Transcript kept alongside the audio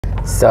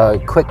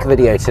So, quick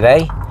video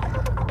today.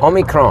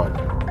 Omicron,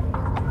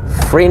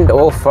 friend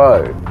or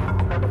foe?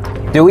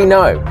 Do we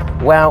know?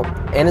 Well,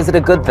 and is it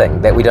a good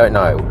thing that we don't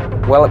know?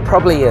 Well, it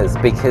probably is,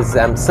 because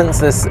since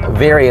this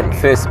variant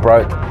first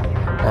broke,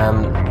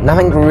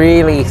 nothing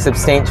really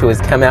substantial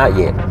has come out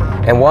yet.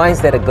 And why is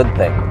that a good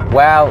thing?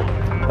 Well,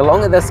 the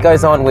longer this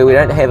goes on, where we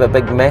don't have a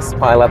big mass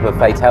pile-up of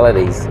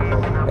fatalities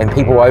and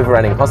people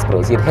overrunning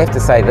hospitals, you'd have to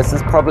say this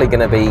is probably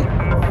going to be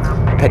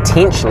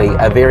potentially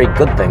a very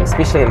good thing,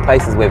 especially in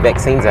places where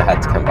vaccines are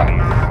hard to come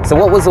by. So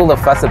what was all the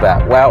fuss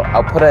about? Well,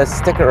 I'll put a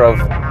sticker of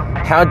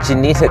how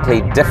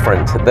genetically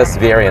different this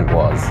variant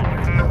was.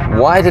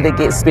 Why did it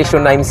get special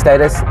name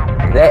status?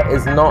 That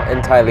is not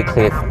entirely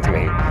clear to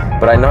me,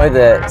 but I know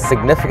the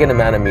significant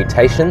amount of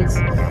mutations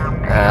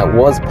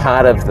was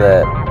part of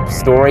the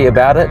story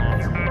about it.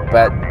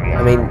 But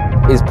I mean,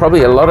 there's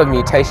probably a lot of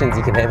mutations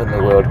you can have in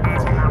the world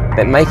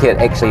that make it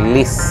actually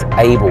less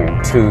able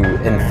to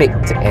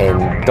infect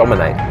and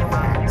dominate.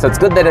 So it's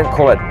good they didn't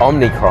call it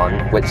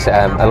Omicron, which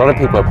a lot of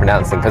people are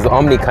pronouncing, because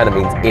Omni kind of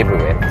means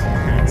everywhere.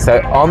 So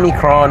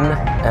Omicron,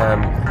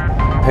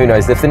 who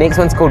knows? If the next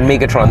one's called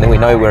Megatron, then we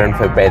know we're in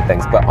for bad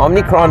things. But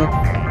Omicron,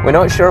 we're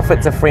not sure if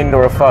it's a friend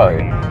or a foe.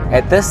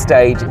 At this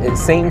stage, it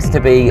seems to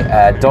be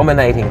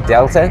dominating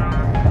Delta,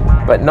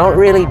 but not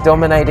really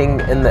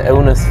dominating in the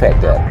illness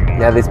factor.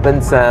 Now, there's been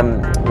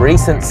some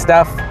recent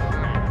stuff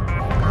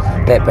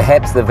that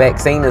perhaps the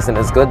vaccine isn't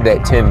as good,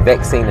 that term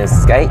vaccine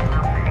escape,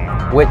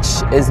 which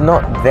is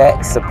not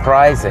that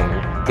surprising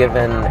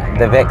given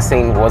the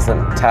vaccine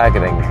wasn't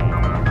targeting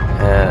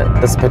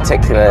this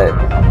particular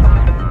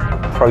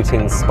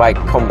protein spike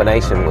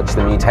combination, which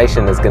the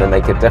mutation is going to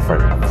make it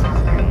different.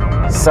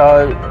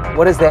 So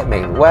what does that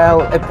mean?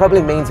 Well, it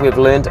probably means we've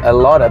learned a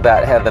lot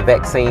about how the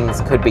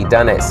vaccines could be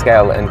done at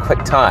scale in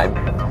quick time.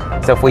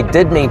 So if we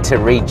did need to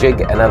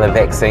rejig another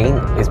vaccine,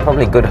 there's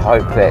probably good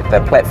hope that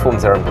the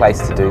platforms are in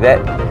place to do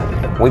that.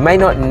 We may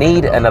not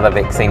need another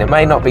vaccine. It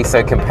may not be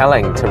so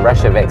compelling to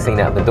rush a vaccine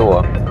out the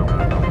door,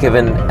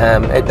 given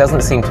it doesn't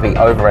seem to be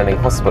overrunning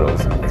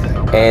hospitals.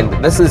 And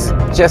this is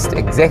just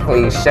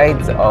exactly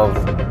shades of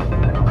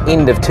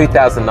end of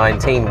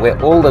 2019,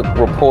 where all the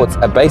reports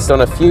are based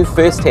on a few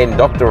first-hand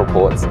doctor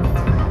reports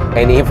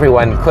and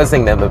everyone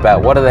quizzing them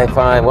about what do they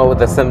find, what were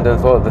the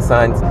symptoms, what were the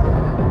signs.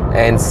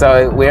 And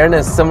so we're in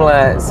a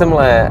similar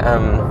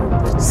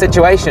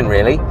situation,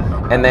 really,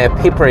 and they're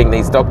peppering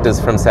these doctors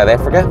from South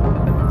Africa.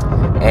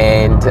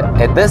 And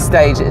at this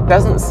stage, it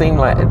doesn't seem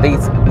like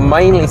these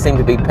mainly seem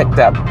to be picked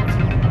up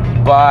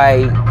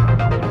by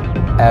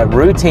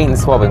routine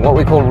swabbing, what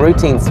we call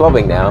routine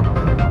swabbing now,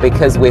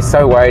 because we're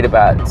so worried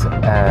about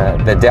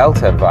the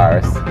Delta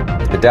virus,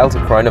 the Delta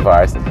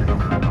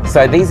coronavirus.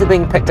 So these are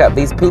being picked up.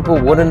 These people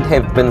wouldn't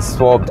have been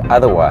swabbed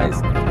otherwise.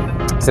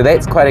 So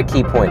that's quite a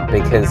key point,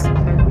 because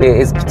there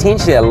is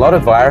potentially a lot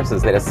of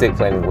viruses that are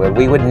circulating the world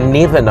we would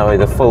never know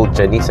the full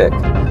genetic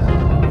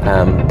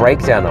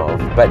breakdown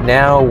of, but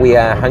now we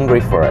are hungry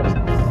for it.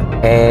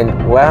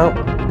 And well,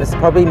 this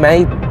probably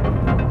may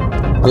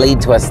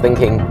lead to us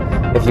thinking,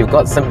 if you've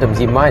got symptoms,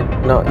 we might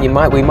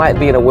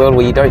be in a world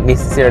where you don't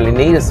necessarily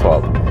need a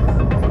swab.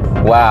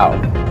 Wow,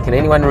 can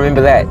anyone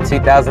remember that?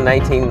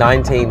 2018,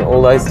 19,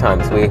 all those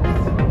times where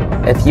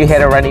if you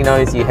had a runny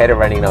nose, you had a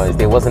runny nose.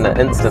 There wasn't an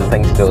instant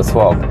thing to do a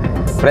swab.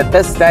 But at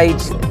this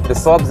stage, the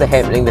swabs are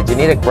happening, the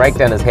genetic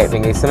breakdown is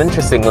happening. There's some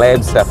interesting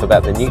lab stuff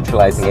about the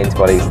neutralizing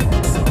antibodies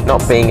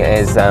not being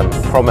as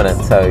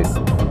prominent, so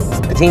it's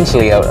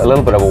potentially a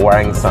little bit of a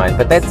worrying sign,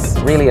 but that's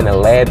really in a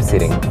lab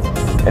setting.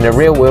 In a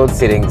real world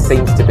setting,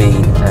 seems to be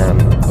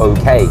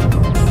okay.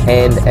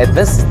 And at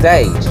this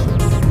stage,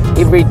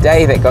 every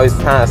day that goes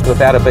past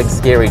without a big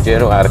scary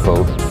journal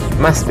article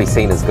must be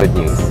seen as good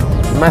news,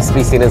 must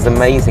be seen as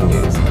amazing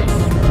news,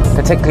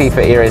 particularly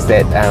for areas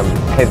that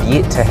have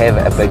yet to have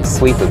a big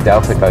sweep of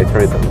Delta go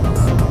through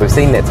them. We've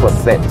seen that's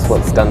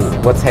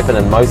what's happened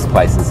in most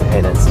places,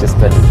 and it's just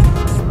been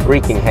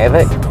wreaking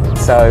havoc.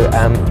 So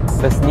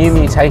this new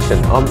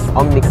mutation,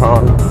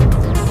 Omicron,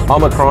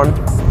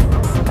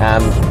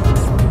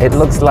 it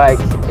looks like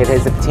it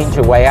has a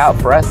potential way out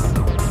for us.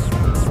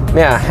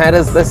 Now, how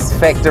does this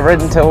factor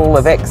into all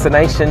the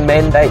vaccination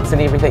mandates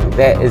and everything?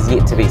 That is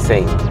yet to be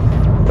seen.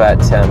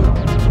 But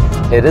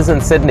it is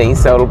in Sydney,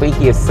 so it'll be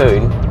here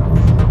soon.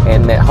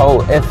 And that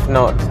whole if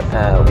not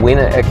when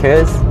it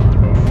occurs,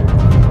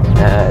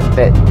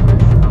 that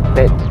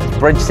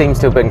bridge seems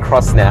to have been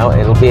crossed now.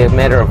 It'll be a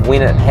matter of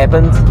when it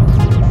happens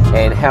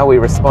and how we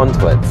respond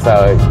to it.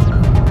 So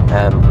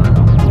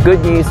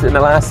good news in the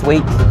last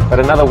week, but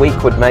another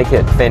week would make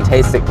it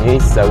fantastic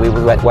news, so we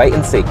will wait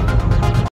and see.